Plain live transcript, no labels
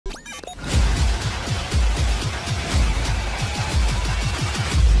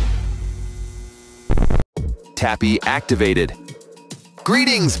Tappy activated.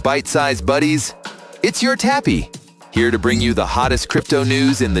 Greetings, bite-sized buddies! It's your Tappy, here to bring you the hottest crypto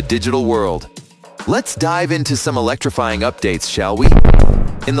news in the digital world. Let's dive into some electrifying updates, shall we?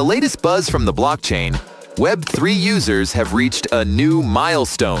 In the latest buzz from the blockchain, Web3 users have reached a new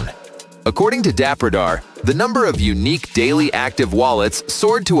milestone. According to DApps, the number of unique daily active wallets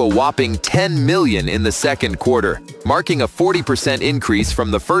soared to a whopping 10 million in the second quarter, marking a 40% increase from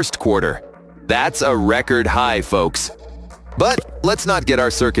the first quarter. That's a record high, folks. But let's not get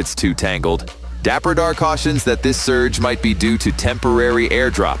our circuits too tangled. DApps cautions that this surge might be due to temporary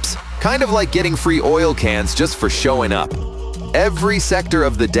airdrops, kind of like getting free oil cans just for showing up. Every sector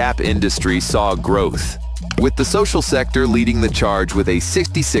of the DApp industry saw growth, with the social sector leading the charge with a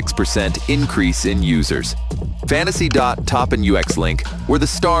 66% increase in users. Fantasy.top and UXLink were the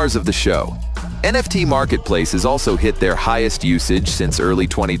stars of the show. NFT marketplaces also hit their highest usage since early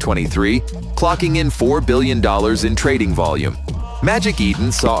 2023, clocking in $4 billion in trading volume. Magic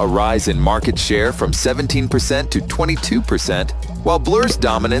Eden saw a rise in market share from 17% to 22%, while Blur's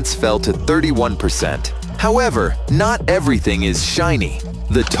dominance fell to 31%. However, not everything is shiny.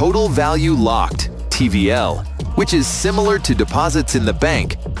 The total value locked, TVL, which is similar to deposits in the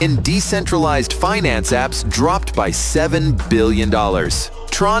bank, in decentralized finance apps dropped by $7 billion.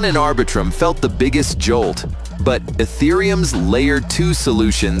 Tron and Arbitrum felt the biggest jolt, but Ethereum's Layer 2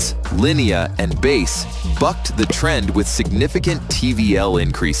 solutions, Linea and Base, bucked the trend with significant TVL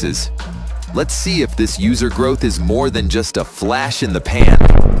increases. Let's see if this user growth is more than just a flash in the pan.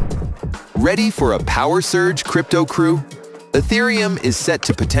 Ready for a power surge, crypto crew? Ethereum is set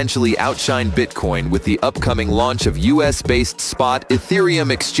to potentially outshine Bitcoin with the upcoming launch of US-based spot Ethereum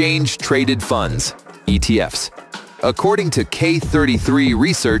exchange-traded funds, ETFs. According to K33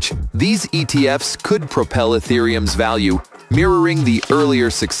 research, these ETFs could propel Ethereum's value, mirroring the earlier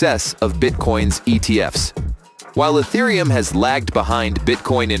success of Bitcoin's ETFs. While Ethereum has lagged behind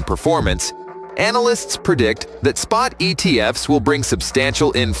Bitcoin in performance, analysts predict that spot ETFs will bring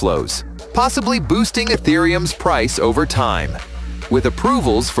substantial inflows, possibly boosting Ethereum's price over time. With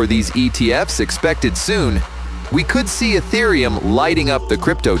approvals for these ETFs expected soon, we could see Ethereum lighting up the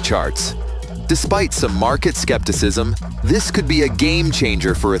crypto charts. Despite some market skepticism, this could be a game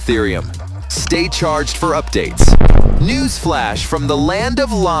changer for Ethereum. Stay charged for updates. News flash from the land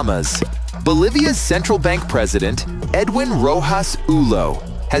of llamas. Bolivia's central bank president, Edwin Rojas Ulloa,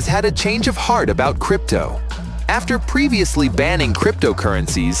 has had a change of heart about crypto. After previously banning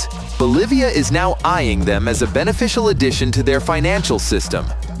cryptocurrencies, Bolivia is now eyeing them as a beneficial addition to their financial system.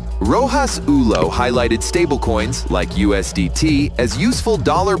 Rojas Ulloa highlighted stablecoins like USDT as useful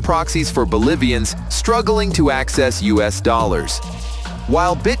dollar proxies for Bolivians struggling to access US dollars.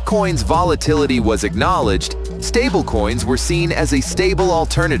 While Bitcoin's volatility was acknowledged, stablecoins were seen as a stable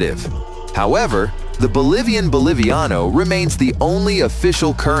alternative. However, the Bolivian Boliviano remains the only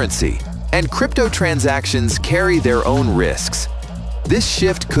official currency, and crypto transactions carry their own risks. This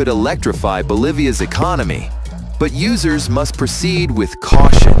shift could electrify Bolivia's economy, but users must proceed with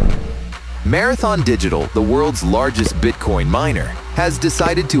caution. Marathon Digital, the world's largest Bitcoin miner, has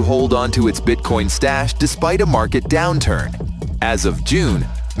decided to hold on to its Bitcoin stash despite a market downturn. As of June,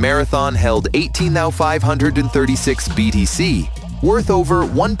 Marathon held 18,536 BTC, worth over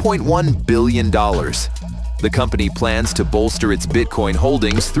 $1.1 billion. The company plans to bolster its Bitcoin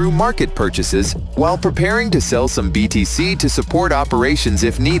holdings through market purchases while preparing to sell some BTC to support operations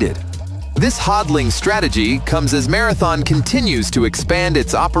if needed. This hodling strategy comes as Marathon continues to expand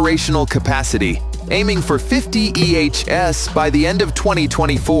its operational capacity, aiming for 50 EHS by the end of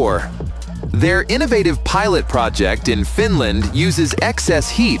 2024. Their innovative pilot project in Finland uses excess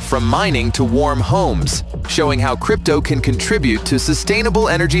heat from mining to warm homes, showing how crypto can contribute to sustainable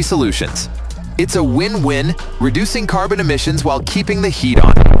energy solutions. It's a win-win, reducing carbon emissions while keeping the heat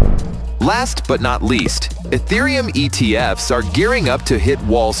on. Last but not least, Ethereum ETFs are gearing up to hit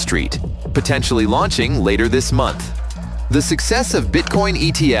Wall Street, potentially launching later this month. The success of Bitcoin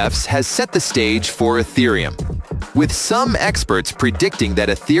ETFs has set the stage for Ethereum, with some experts predicting that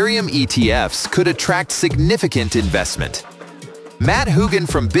Ethereum ETFs could attract significant investment. Matt Hoogan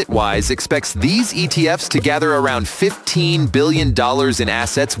from Bitwise expects these ETFs to gather around $15 billion in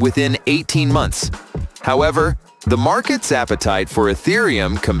assets within 18 months. However, the market's appetite for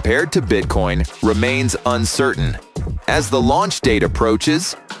Ethereum compared to Bitcoin remains uncertain. As the launch date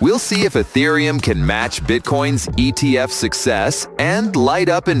approaches, we'll see if Ethereum can match Bitcoin's ETF success and light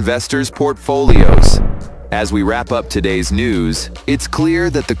up investors' portfolios. As we wrap up today's news, it's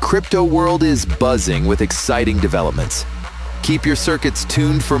clear that the crypto world is buzzing with exciting developments. Keep your circuits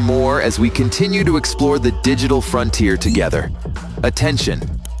tuned for more as we continue to explore the digital frontier together. Attention!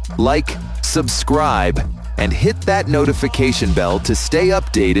 Like, subscribe, and hit that notification bell to stay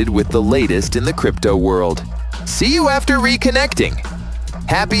updated with the latest in the crypto world. See you after reconnecting.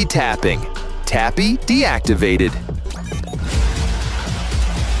 Happy tapping. Tappy deactivated.